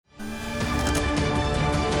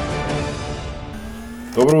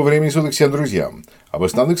Доброго времени суток всем друзьям! Об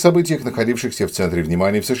основных событиях, находившихся в центре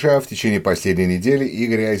внимания в США в течение последней недели,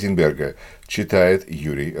 Игоря Айзенберга читает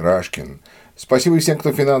Юрий Рашкин. Спасибо всем,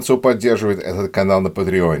 кто финансово поддерживает этот канал на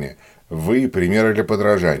Патреоне. Вы примеры для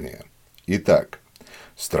подражания. Итак,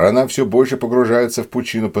 страна все больше погружается в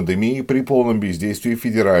пучину пандемии при полном бездействии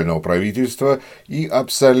федерального правительства и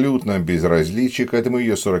абсолютном безразличии к этому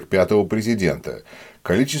ее 45-го президента.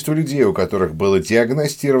 Количество людей, у которых было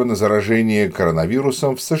диагностировано заражение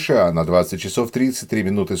коронавирусом в США на 20 часов 33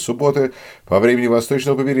 минуты субботы по времени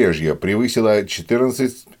восточного побережья, превысило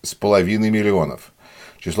 14,5 миллионов.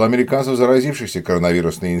 Число американцев, заразившихся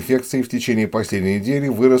коронавирусной инфекцией в течение последней недели,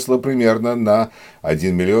 выросло примерно на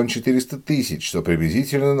 1 миллион 400 тысяч, что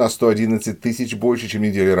приблизительно на 111 тысяч больше, чем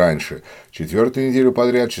недели раньше. Четвертую неделю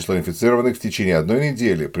подряд число инфицированных в течение одной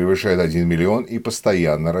недели превышает 1 миллион и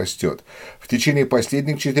постоянно растет. В течение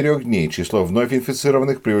последних 4 дней число вновь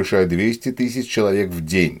инфицированных превышает 200 тысяч человек в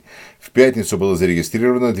день. В пятницу было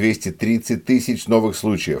зарегистрировано 230 тысяч новых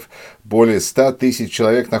случаев. Более 100 тысяч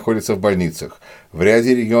человек находятся в больницах. В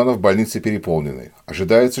ряде регионов больницы переполнены.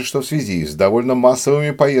 Ожидается, что в связи с довольно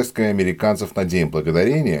массовыми поездками американцев на День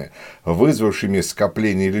Благодарения, вызвавшими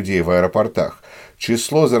скопление людей в аэропортах,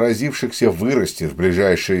 число заразившихся вырастет в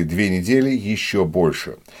ближайшие 2 недели еще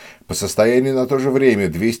больше. По состоянию на то же время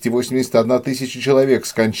 281 тысяча человек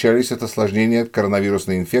скончались от осложнения от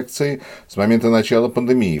коронавирусной инфекции с момента начала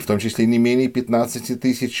пандемии, в том числе не менее 15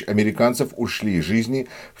 тысяч американцев ушли из жизни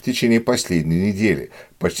в течение последней недели,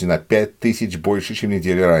 почти на 5 тысяч больше, чем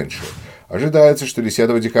недели раньше. Ожидается, что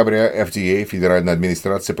 10 декабря FDA, Федеральная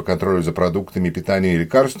администрация по контролю за продуктами питания и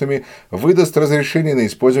лекарствами, выдаст разрешение на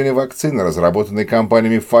использование вакцины, разработанной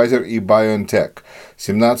компаниями Pfizer и BioNTech.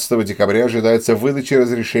 17 декабря ожидается выдача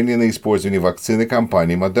разрешения на использование вакцины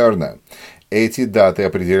компании Moderna. Эти даты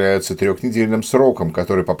определяются 3-недельным сроком,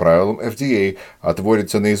 который по правилам FDA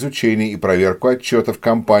отводится на изучение и проверку отчетов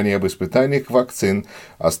компании об испытаниях вакцин,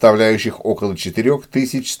 оставляющих около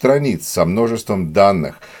 4000 страниц со множеством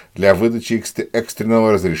данных для выдачи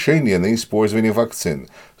экстренного разрешения на использование вакцин.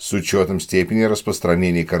 С учетом степени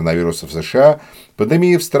распространения коронавируса в США,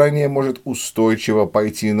 пандемия в стране может устойчиво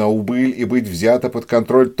пойти на убыль и быть взята под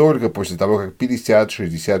контроль только после того, как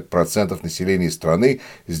 50-60% населения страны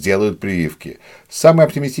сделают прививки. Самые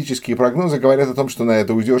оптимистические прогнозы говорят о том, что на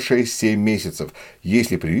это уйдет 6-7 месяцев,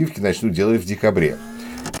 если прививки начнут делать в декабре.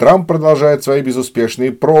 Трамп продолжает свои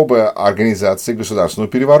безуспешные пробы организации государственного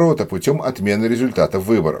переворота путем отмены результатов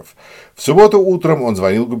выборов. В субботу утром он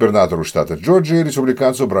звонил губернатору штата Джорджия,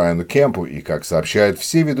 республиканцу Брайану Кемпу, и, как сообщают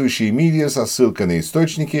все ведущие медиа со ссылкой на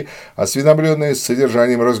источники, осведомленные с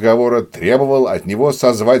содержанием разговора, требовал от него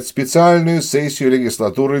созвать специальную сессию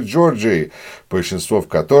легислатуры Джорджии, большинство в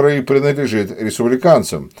которой принадлежит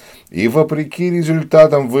республиканцам. И вопреки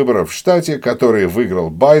результатам выборов в штате, которые выиграл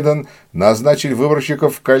Байден, назначить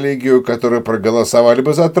выборщиков в коллегию, которые проголосовали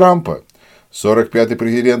бы за Трампа. 45-й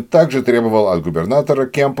президент также требовал от губернатора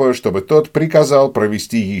Кемпа, чтобы тот приказал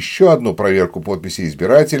провести еще одну проверку подписей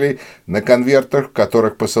избирателей на конвертах, в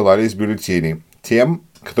которых посылались бюллетени, тем,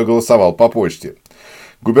 кто голосовал по почте.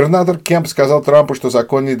 Губернатор Кемп сказал Трампу, что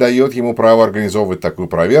закон не дает ему права организовывать такую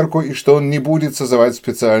проверку и что он не будет созывать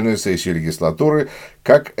специальную сессию легислатуры,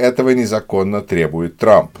 как этого незаконно требует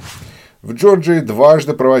Трамп. В Джорджии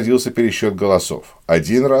дважды проводился пересчет голосов.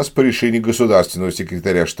 Один раз по решению государственного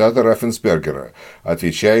секретаря штата Раффенсбергера,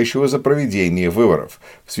 отвечающего за проведение выборов,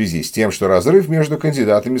 в связи с тем, что разрыв между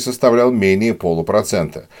кандидатами составлял менее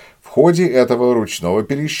 0,5%. В ходе этого ручного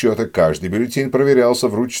пересчета каждый бюллетень проверялся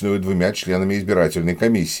вручную 2 членами избирательной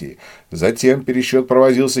комиссии. Затем пересчет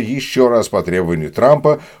проводился еще раз по требованию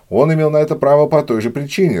Трампа. Он имел на это право по той же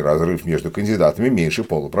причине – разрыв между кандидатами меньше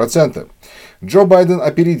 0,5%. Джо Байден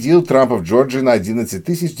опередил Трампа в Джорджии на 11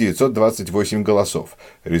 928 голосов.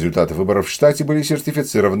 Результаты выборов в штате были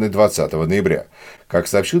сертифицированы 20 ноября. Как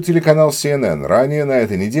сообщил телеканал CNN, ранее на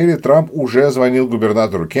этой неделе Трамп уже звонил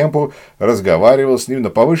губернатору Кемпу, разговаривал с ним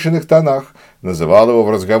на повышенных тонах, называл его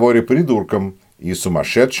в разговоре придурком и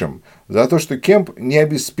сумасшедшим за то, что Кемп не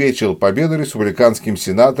обеспечил победу республиканским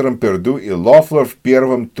сенаторам Перду и Лофлер в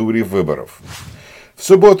первом туре выборов. В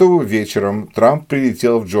субботу вечером Трамп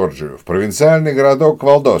прилетел в Джорджию, в провинциальный городок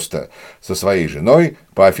Валдоста, со своей женой,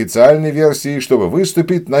 по официальной версии, чтобы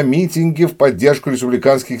выступить на митинге в поддержку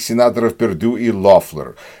республиканских сенаторов Перду и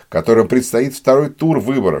Лофлер, которым предстоит второй тур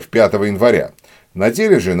выборов 5 января. На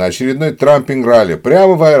деле же на очередной трампинг-ралли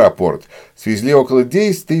прямо в аэропорт свезли около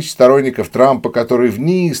 10 тысяч сторонников Трампа, которые в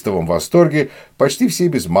неистовом восторге, почти все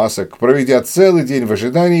без масок, проведя целый день в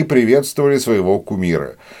ожидании, приветствовали своего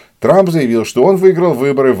кумира. Трамп заявил, что он выиграл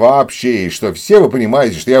выборы вообще, и что все вы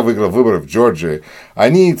понимаете, что я выиграл выборы в Джорджии.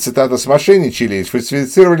 Они, цитата, смошенничали и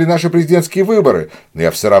сфальсифицировали наши президентские выборы, но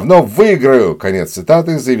я все равно выиграю, конец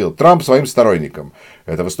цитаты, заявил Трамп своим сторонникам.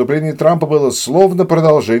 Это выступление Трампа было словно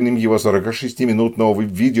продолжением его 46-минутного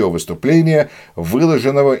видеовыступления,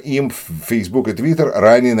 выложенного им в Facebook и Twitter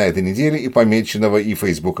ранее на этой неделе и помеченного и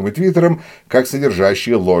Фейсбуком и Твиттером как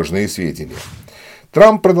содержащие ложные сведения.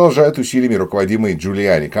 Трамп продолжает усилиями руководимой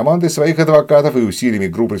Джулиани командой своих адвокатов и усилиями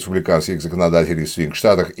групп республиканских законодателей в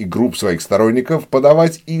свинг-штатах и групп своих сторонников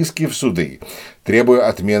подавать иски в суды, требуя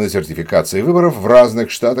отмены сертификации выборов в разных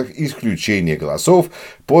штатах, исключения голосов,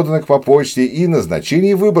 поданных по почте, и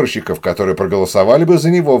назначения выборщиков, которые проголосовали бы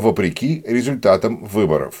за него вопреки результатам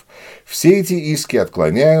выборов. Все эти иски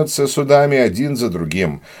отклоняются судами один за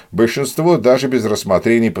другим, большинство даже без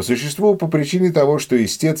рассмотрений по существу по причине того, что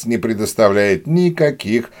истец не предоставляет никаких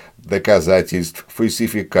доказательств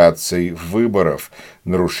фальсификаций выборов,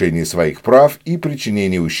 нарушения своих прав и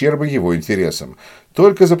причинения ущерба его интересам.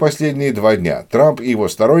 Только за последние 2 дня Трамп и его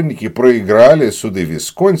сторонники проиграли суды в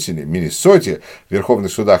Висконсине, Миннесоте, в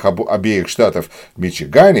верховных судах обеих штатов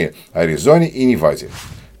Мичигане, Аризоне и Неваде.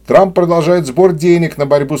 Трамп продолжает сбор денег на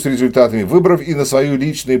борьбу с результатами выборов и на свою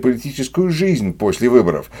личную и политическую жизнь после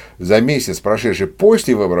выборов. За месяц, прошедший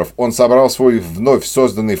после выборов, он собрал свой вновь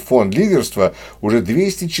созданный фонд лидерства уже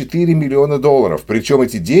 $204 миллиона, причем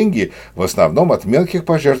эти деньги в основном от мелких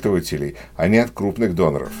пожертвователей, а не от крупных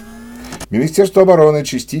доноров. Министерство обороны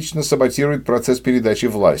частично саботирует процесс передачи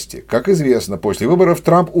власти. Как известно, после выборов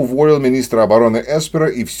Трамп уволил министра обороны Эспера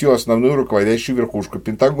и всю основную руководящую верхушку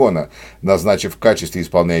Пентагона, назначив в качестве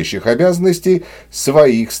исполняющих обязанностей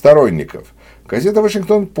своих сторонников. Газета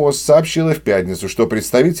 «Вашингтон-Пост» сообщила в пятницу, что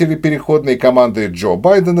представители переходной команды Джо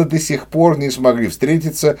Байдена до сих пор не смогли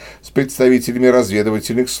встретиться с представителями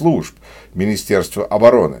разведывательных служб Министерства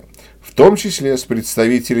обороны, в том числе с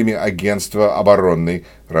представителями Агентства оборонной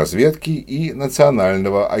разведки и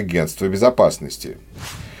Национального агентства безопасности.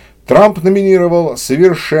 Трамп номинировал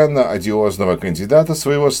совершенно одиозного кандидата,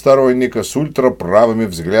 своего сторонника с ультраправыми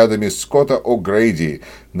взглядами Скотта О'Грейди,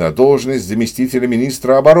 на должность заместителя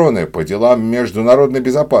министра обороны по делам международной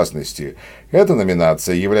безопасности. Эта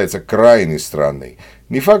номинация является крайне странной.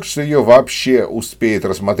 Не факт, что ее вообще успеет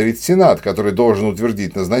рассмотреть Сенат, который должен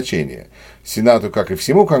утвердить назначение. Сенату, как и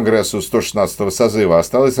всему Конгрессу 116-го созыва,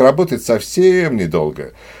 осталось работать совсем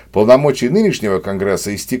недолго. Полномочия нынешнего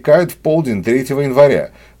Конгресса истекают в полдень 3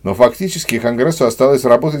 января. Но фактически Конгрессу осталось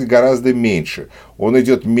работать гораздо меньше. Он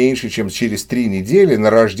идет меньше, чем через 3 недели на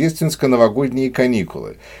рождественско-новогодние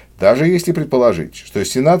каникулы. Даже если предположить, что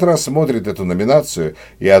Сенат рассмотрит эту номинацию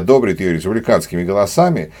и одобрит ее республиканскими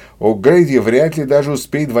голосами, О'Грейди вряд ли даже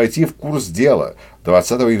успеет войти в курс дела.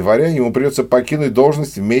 20 января ему придется покинуть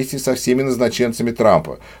должность вместе со всеми назначенцами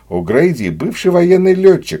Трампа. О'Грейди, бывший военный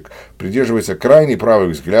летчик, придерживается крайне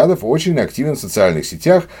правых взглядов, очень активен в социальных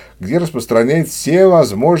сетях, где распространяет все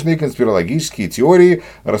возможные конспирологические теории,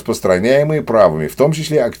 распространяемые правыми, в том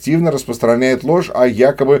числе активно распространяет ложь о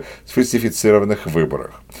якобы сфальсифицированных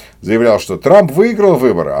выборах. Заявлял, что Трамп выиграл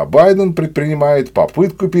выборы, а Байден предпринимает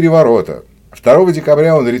попытку переворота. 2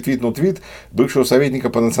 декабря он ретвитнул твит бывшего советника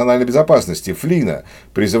по национальной безопасности Флина,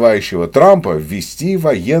 призывающего Трампа ввести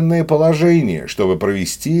военное положение, чтобы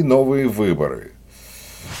провести новые выборы.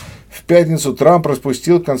 В пятницу Трамп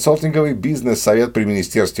распустил консалтинговый бизнес-совет при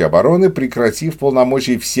Министерстве обороны, прекратив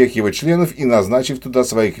полномочия всех его членов и назначив туда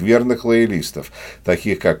своих верных лоялистов,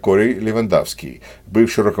 таких как Кори Левандовский,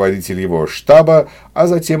 бывший руководитель его штаба, а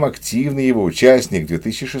затем активный его участник в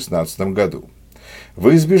 2016 году.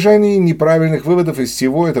 Во избежание неправильных выводов из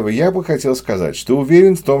всего этого я бы хотел сказать, что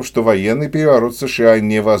уверен в том, что военный переворот в США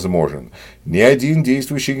невозможен. Ни один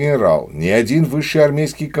действующий генерал, ни один высший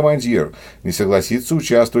армейский командир не согласится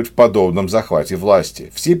участвовать в подобном захвате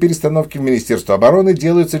власти. Все перестановки в Министерство обороны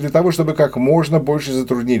делаются для того, чтобы как можно больше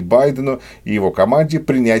затруднить Байдену и его команде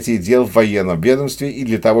принятие дел в военном ведомстве и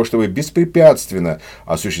для того, чтобы беспрепятственно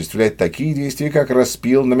осуществлять такие действия, как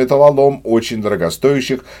распил на металлолом очень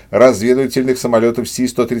дорогостоящих разведывательных самолетов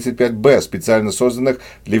Си-135Б, специально созданных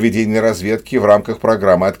для ведения разведки в рамках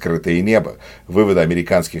программы «Открытое небо», вывода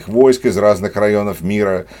американских войск из разных районов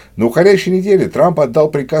мира. На уходящей неделе Трамп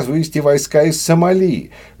отдал приказ вывести войска из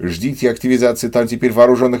Сомали. Ждите активизации там теперь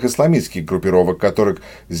вооруженных исламистских группировок, которых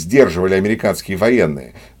сдерживали американские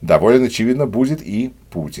военные. Довольно очевидно будет и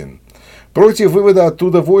Путин. Против вывода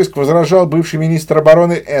оттуда войск возражал бывший министр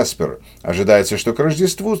обороны Эспер. Ожидается, что к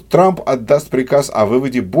Рождеству Трамп отдаст приказ о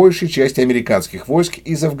выводе большей части американских войск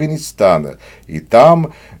из Афганистана. И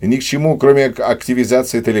там ни к чему, кроме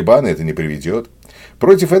активизации Талибана, это не приведет.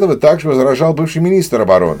 Против этого также возражал бывший министр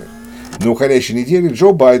обороны. На уходящей неделе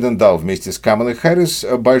Джо Байден дал вместе с Камалой Харрис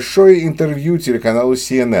большое интервью телеканалу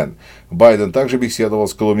CNN. Байден также беседовал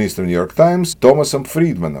с колумнистом New York Times Томасом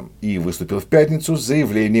Фридманом и выступил в пятницу с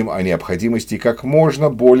заявлением о необходимости как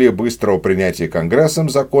можно более быстрого принятия Конгрессом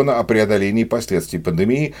закона о преодолении последствий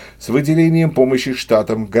пандемии с выделением помощи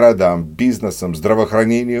штатам, городам, бизнесам,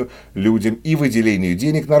 здравоохранению, людям и выделению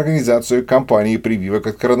денег на организацию кампании прививок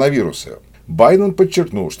от коронавируса. Байден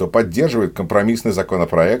подчеркнул, что поддерживает компромиссный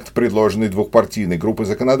законопроект, предложенный двухпартийной группой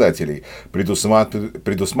законодателей,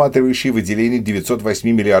 предусматривающий выделение 908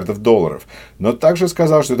 миллиардов долларов, но также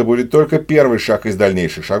сказал, что это будет только первый шаг из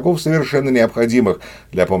дальнейших шагов, совершенно необходимых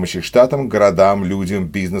для помощи штатам, городам, людям,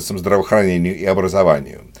 бизнесам, здравоохранению и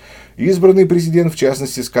образованию. Избранный президент, в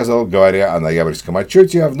частности, сказал, говоря о ноябрьском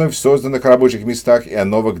отчете о вновь созданных рабочих местах и о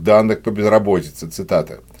новых данных по безработице,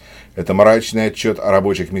 цитата: «Это мрачный отчет о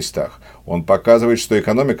рабочих местах. Он показывает, что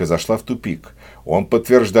экономика зашла в тупик. Он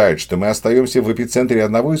подтверждает, что мы остаемся в эпицентре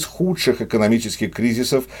одного из худших экономических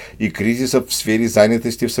кризисов и кризисов в сфере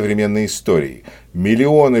занятости в современной истории.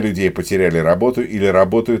 Миллионы людей потеряли работу или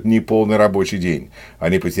работают неполный рабочий день.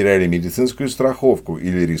 Они потеряли медицинскую страховку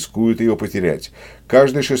или рискуют ее потерять.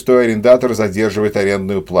 Каждый шестой арендатор задерживает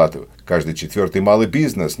арендную плату. Каждый четвертый малый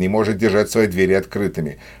бизнес не может держать свои двери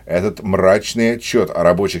открытыми. Этот мрачный отчет о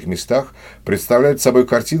рабочих местах представляет собой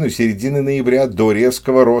картину середины ноября до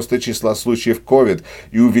резкого роста числа случаев COVID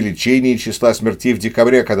и увеличения числа смертей в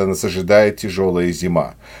декабре, когда нас ожидает тяжелая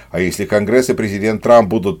зима. А если Конгресс и президент Трамп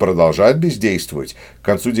будут продолжать бездействовать, к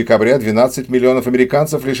концу декабря 12 миллионов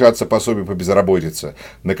американцев лишатся пособий по безработице,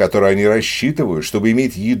 на которые они рассчитывают, чтобы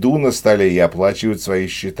иметь еду на столе и оплачивать свои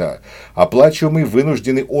счета. Оплачиваемый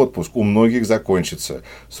вынужденный отпуск у многих закончится.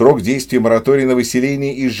 Срок действия моратория на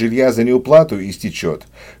выселение из жилья за неуплату истечет.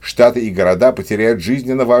 Штаты и города потеряют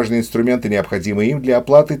жизненно важные инструменты, необходимые им для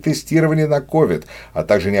оплаты тестирования на COVID, а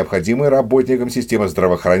также необходимые работникам системы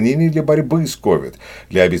здравоохранения для борьбы с COVID,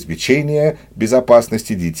 для обеспечения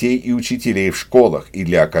безопасности детей и учителей в школах и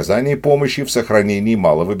для оказания помощи в сохранении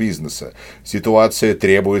малого бизнеса. Ситуация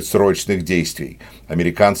требует срочных действий.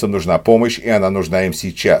 Американцам нужна помощь, и она нужна им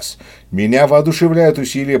сейчас. Меня воодушевляют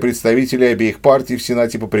усилия представителей обеих партий в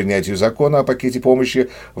Сенате по принятию закона о пакете помощи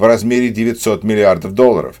в размере 900 миллиардов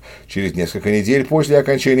долларов. Через несколько недель после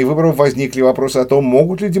окончания выборов возникли вопросы о том,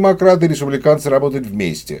 могут ли демократы и республиканцы работать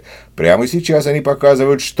вместе. Прямо сейчас они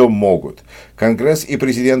показывают, что могут. Конгресс и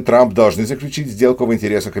президент Трамп должны заключить сделку в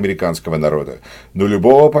интересах американского народа. Но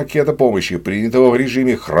любого пакета помощи, принятого в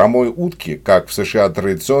режиме хромой утки, как в США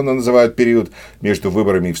традиционно называют период между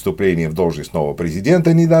выборами и вступлением в должность нового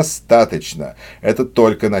президента, недостаточно. Это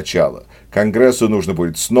только начало. Конгрессу нужно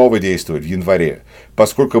будет снова действовать в январе.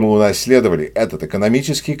 Поскольку мы унаследовали этот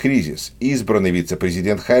экономический кризис, избранный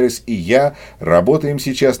вице-президент Харрис и я работаем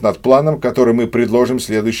сейчас над планом, который мы предложим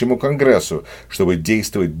следующему Конгрессу, чтобы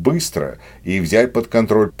действовать быстро и взять под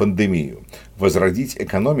контроль пандемию, возродить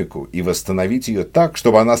экономику и восстановить ее так,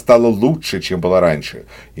 чтобы она стала лучше, чем была раньше.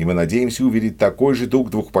 И мы надеемся увидеть такой же дух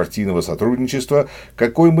двухпартийного сотрудничества,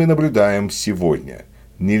 какой мы наблюдаем сегодня.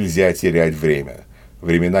 Нельзя терять время.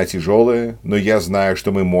 Времена тяжелые, но я знаю,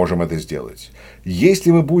 что мы можем это сделать. Если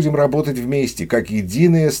мы будем работать вместе, как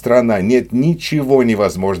единая страна, нет ничего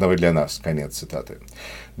невозможного для нас. Конец цитаты.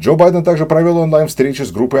 Джо Байден также провел онлайн-встречу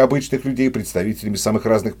с группой обычных людей, представителями самых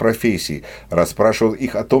разных профессий, расспрашивал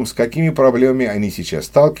их о том, с какими проблемами они сейчас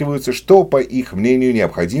сталкиваются, что, по их мнению,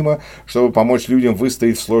 необходимо, чтобы помочь людям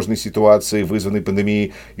выстоять в сложной ситуации, вызванной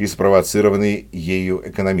пандемией и спровоцированной ею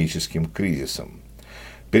экономическим кризисом.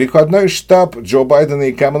 Переходной штаб Джо Байдена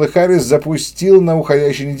и Камалы Харрис запустил на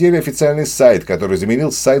уходящей неделе официальный сайт, который заменил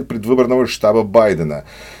сайт предвыборного штаба Байдена.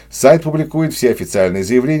 Сайт публикует все официальные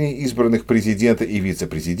заявления избранных президента и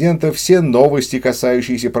вице-президента, все новости,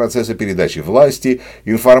 касающиеся процесса передачи власти,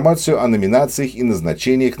 информацию о номинациях и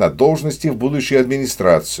назначениях на должности в будущую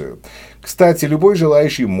администрацию. Кстати, любой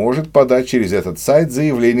желающий может подать через этот сайт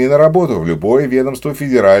заявление на работу в любое ведомство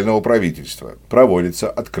федерального правительства. Проводится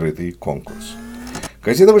открытый конкурс.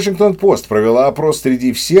 Газета «Вашингтон-Пост» провела опрос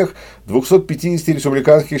среди всех 250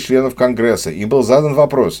 республиканских членов Конгресса. Им был задан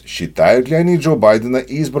вопрос, считают ли они Джо Байдена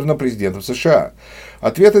избранным президентом США.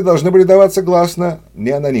 Ответы должны были даваться гласно, не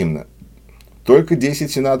анонимно. Только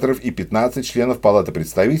 10 сенаторов и 15 членов Палаты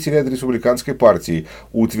представителей от республиканской партии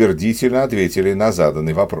утвердительно ответили на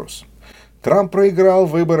заданный вопрос. Трамп проиграл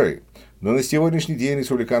выборы. Но на сегодняшний день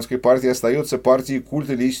республиканской партии остается партией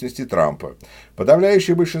культа личности Трампа.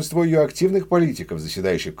 Подавляющее большинство ее активных политиков,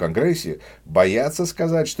 заседающих в Конгрессе, боятся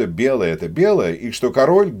сказать, что белое – это белое, и что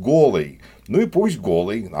король – голый. Ну и пусть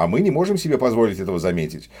голый, а мы не можем себе позволить этого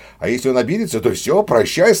заметить. А если он обидится, то все,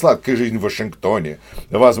 прощай сладкая жизнь в Вашингтоне.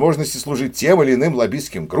 Возможности служить тем или иным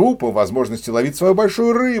лоббистским группам, возможности ловить свою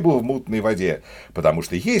большую рыбу в мутной воде. Потому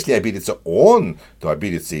что если обидится он, то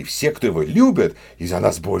обидятся и все, кто его любит, и за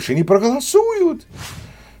нас больше не проголосуют.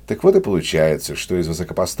 Так вот и получается, что из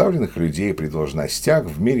высокопоставленных людей при должностях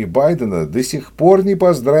в мире Байдена до сих пор не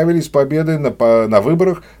поздравили с победой на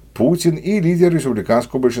выборах Путин и лидер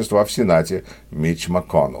республиканского большинства в Сенате Митч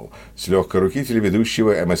МакКоннелл, с легкой руки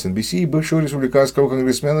телеведущего MSNBC и бывшего республиканского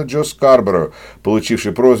конгрессмена Джо Скарборо,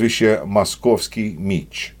 получивший прозвище «Московский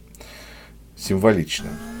Митч». Символично.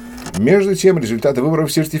 Между тем, результаты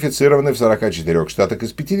выборов сертифицированы в 44 штатах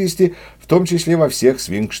из 50, в том числе во всех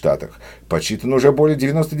свинг-штатах. Подсчитано уже более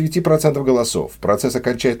 99% голосов. Процесс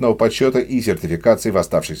окончательного подсчета и сертификации в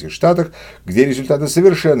оставшихся штатах, где результаты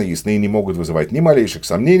совершенно ясны и не могут вызывать ни малейших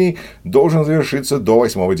сомнений, должен завершиться до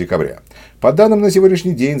 8 декабря. По данным на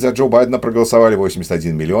сегодняшний день, за Джо Байдена проголосовали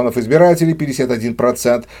 81 миллионов избирателей,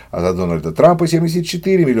 51%, а за Дональда Трампа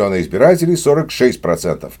 74 миллиона избирателей,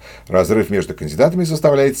 46%. Разрыв между кандидатами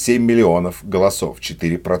составляет 7 миллионов голосов,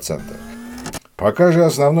 4%. Пока же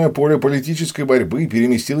основное поле политической борьбы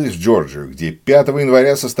переместилось в Джорджию, где 5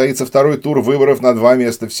 января состоится второй тур выборов на 2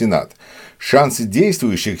 места в Сенат. Шансы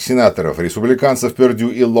действующих сенаторов, республиканцев Пердью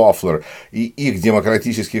и Лофлер, и их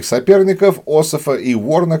демократических соперников Ософа и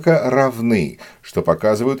Уорнока равны, что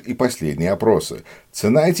показывают и последние опросы.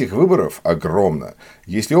 Цена этих выборов огромна.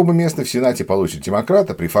 Если оба места в Сенате получат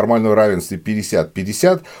демократы, при формальном равенстве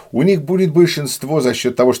 50-50, у них будет большинство за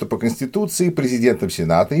счет того, что по Конституции президентом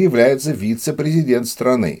Сената является вице-президент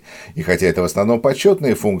страны. И хотя это в основном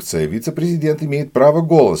почетная функция, вице-президент имеет право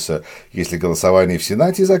голоса, если голосование в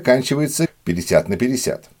Сенате заканчивается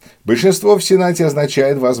 50-50. Большинство в Сенате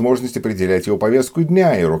означает возможность определять его повестку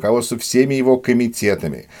дня и руководство всеми его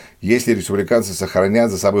комитетами. Если республиканцы сохранят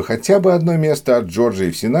за собой хотя бы одно место от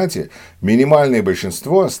Джорджии в Сенате, минимальное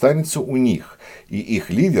большинство останется у них. И их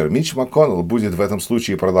лидер Митч МакКоннелл будет в этом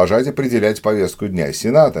случае продолжать определять повестку дня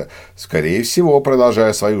Сената, скорее всего,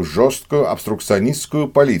 продолжая свою жесткую обструкционистскую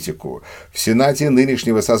политику. В Сенате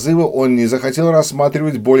нынешнего созыва он не захотел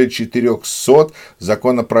рассматривать более 400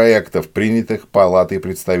 законопроектов, принятых Палатой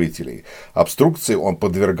представителей. Обструкции он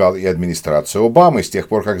подвергал и администрацию Обамы с тех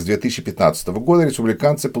пор, как с 2015 года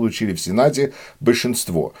республиканцы получили в Сенате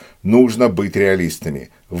большинство. Нужно быть реалистами.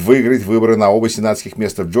 Выиграть выборы на оба сенатских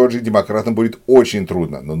места в Джорджии демократам будет очень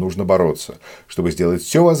трудно, но нужно бороться, чтобы сделать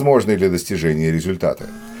все возможное для достижения результата.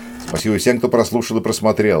 Спасибо всем, кто прослушал и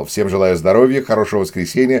просмотрел. Всем желаю здоровья, хорошего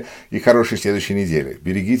воскресенья и хорошей следующей недели.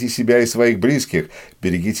 Берегите себя и своих близких,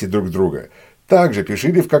 берегите друг друга. Также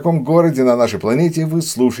пишите, в каком городе на нашей планете вы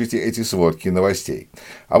слушаете эти сводки новостей.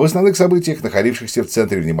 Об основных событиях, находившихся в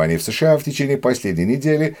центре внимания в США в течение последней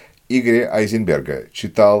недели, Игоря Айзенберга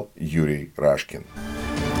читал Юрий Рашкин.